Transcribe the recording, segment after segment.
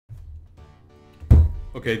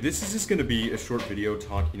Okay, this is just going to be a short video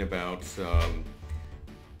talking about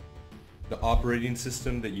the operating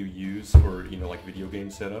system that you use for, like video game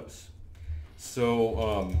setups.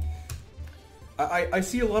 So, I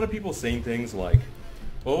see a lot of people saying things like,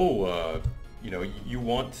 oh, you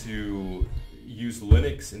want to use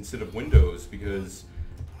Linux instead of Windows because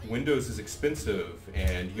Windows is expensive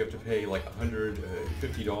and you have to pay like $150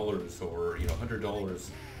 or $100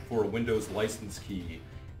 for a Windows license key,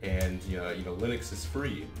 and Linux is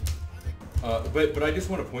free. But I just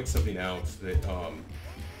want to point something out that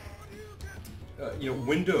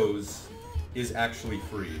Windows is actually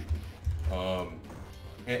free,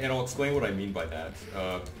 and I'll explain what I mean by that.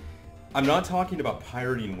 I'm not talking about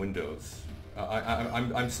pirating Windows.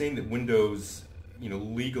 I'm saying that Windows,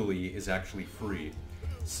 legally is actually free.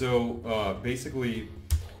 So basically,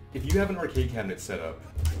 if you have an arcade cabinet set up,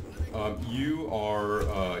 you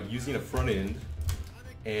are using a front end,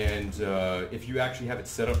 and if you actually have it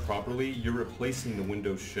set up properly, you're replacing the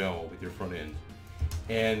Windows shell with your front end.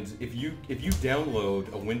 And if you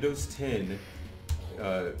download a Windows 10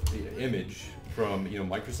 image from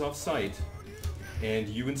Microsoft site, and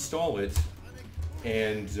you install it,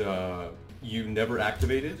 and you never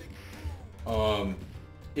activate it,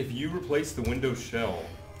 if you replace the Windows shell,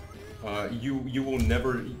 you will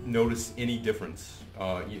never notice any difference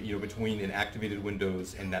between an activated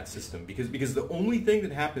Windows and that system, because the only thing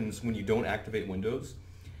that happens when you don't activate Windows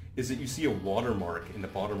is that you see a watermark in the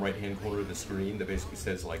bottom right hand corner of the screen that basically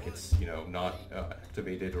says like it's not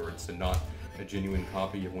activated, or it's not a genuine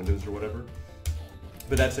copy of Windows or whatever.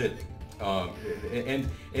 But that's it. And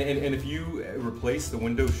if you replace the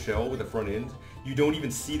Windows shell with the front end, you don't even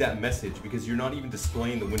see that message because you're not even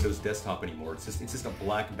displaying the Windows desktop anymore. It's just a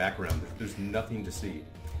black background. There's nothing to see.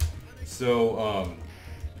 So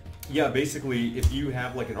yeah, basically, if you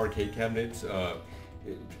have like an arcade cabinet,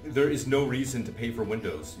 there is no reason to pay for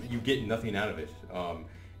Windows. You get nothing out of it.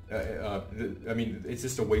 I mean, it's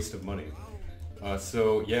just a waste of money.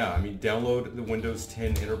 So yeah, I mean, download the Windows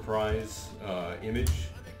 10 Enterprise image.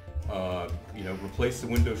 Replace the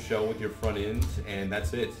Windows shell with your front end, and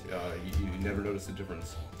that's it. You never notice the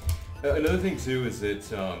difference. Another thing too is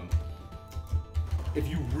that if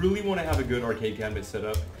you really want to have a good arcade cabinet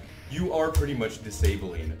setup, you are pretty much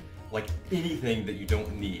disabling like anything that you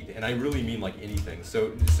don't need, and I really mean like anything.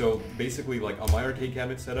 So basically, like on my arcade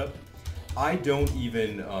cabinet setup, I don't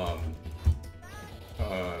even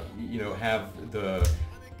have the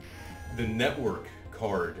network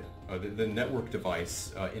card, the network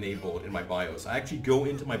device enabled in my BIOS. I actually go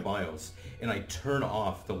into my BIOS and I turn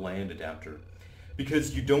off the LAN adapter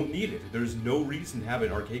because you don't need it. There's no reason to have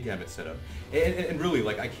an arcade cabinet set up. And really,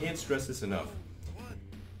 like, I can't stress this enough.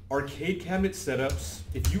 Arcade cabinet setups,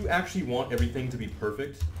 if you actually want everything to be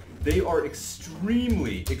perfect, they are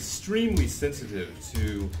extremely, extremely sensitive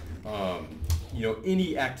to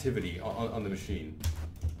any activity on the machine.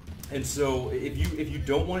 And so if you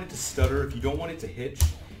don't want it to stutter, if you don't want it to hitch,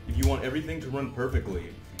 if you want everything to run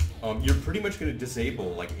perfectly, you're pretty much going to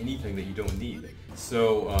disable like anything that you don't need.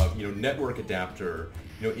 So network adapter,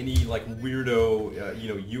 any like weirdo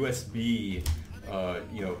USB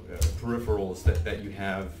peripherals that you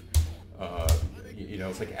have,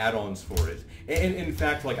 it's like add-ons for it. And in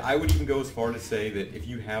fact, like, I would even go as far to say that if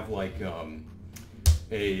you have like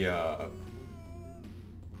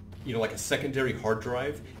like a secondary hard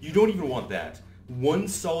drive, you don't even want that. One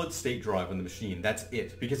solid state drive on the machine, that's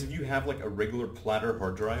it. Because if you have like a regular platter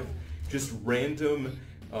hard drive, just random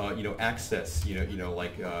access, doing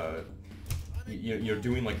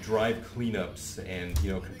like drive cleanups and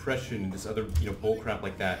compression and this other bull crap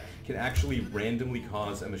like that can actually randomly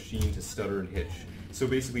cause a machine to stutter and hitch. So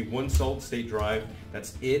basically, one solid state drive,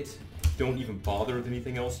 that's it. Don't even bother with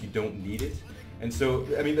anything else. You don't need it. And so,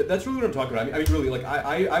 I mean, that's really what I'm talking about. I mean really, like,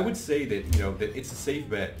 I would say that that it's a safe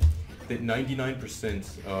bet that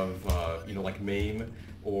 99% of like MAME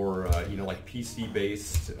or like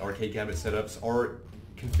PC-based arcade cabinet setups are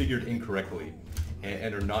configured incorrectly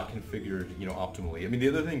and are not configured optimally. I mean, the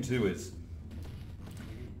other thing too is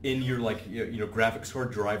in your like graphics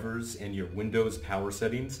card drivers and your Windows power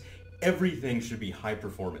settings, everything should be high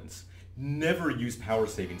performance. Never use power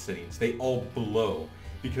saving settings. They all blow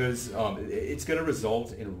because it's going to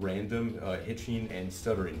result in random hitching and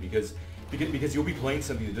stuttering because you'll be playing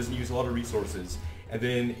something that doesn't use a lot of resources, and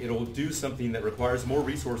then it'll do something that requires more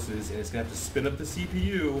resources, and it's going to have to spin up the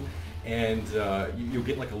CPU, and you'll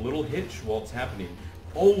get like a little hitch while it's happening.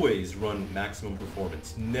 Always run maximum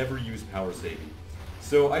performance. Never use power saving.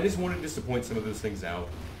 So I just wanted to point some of those things out.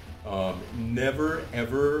 Never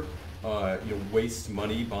ever waste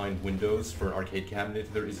money buying Windows for an arcade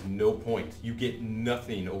cabinet. There is no point. You get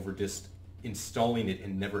nothing over just installing it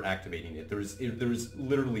and never activating it. There's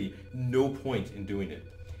literally no point in doing it.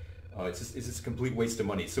 It's just a complete waste of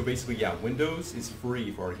money. So basically, yeah, Windows is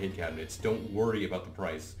free for arcade cabinets. Don't worry about the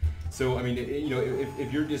price. So I mean,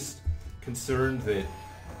 if you're just concerned that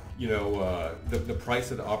the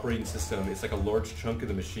price of the operating system is like a large chunk of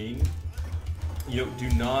the machine, do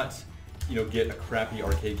not get a crappy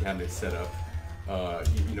arcade cabinet set up.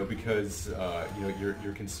 Because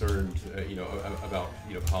you're concerned about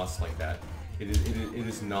costs like that. It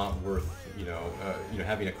is not worth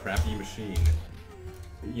having a crappy machine.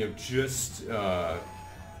 Just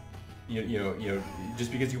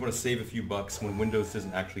because you want to save a few bucks when Windows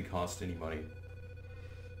doesn't actually cost any money.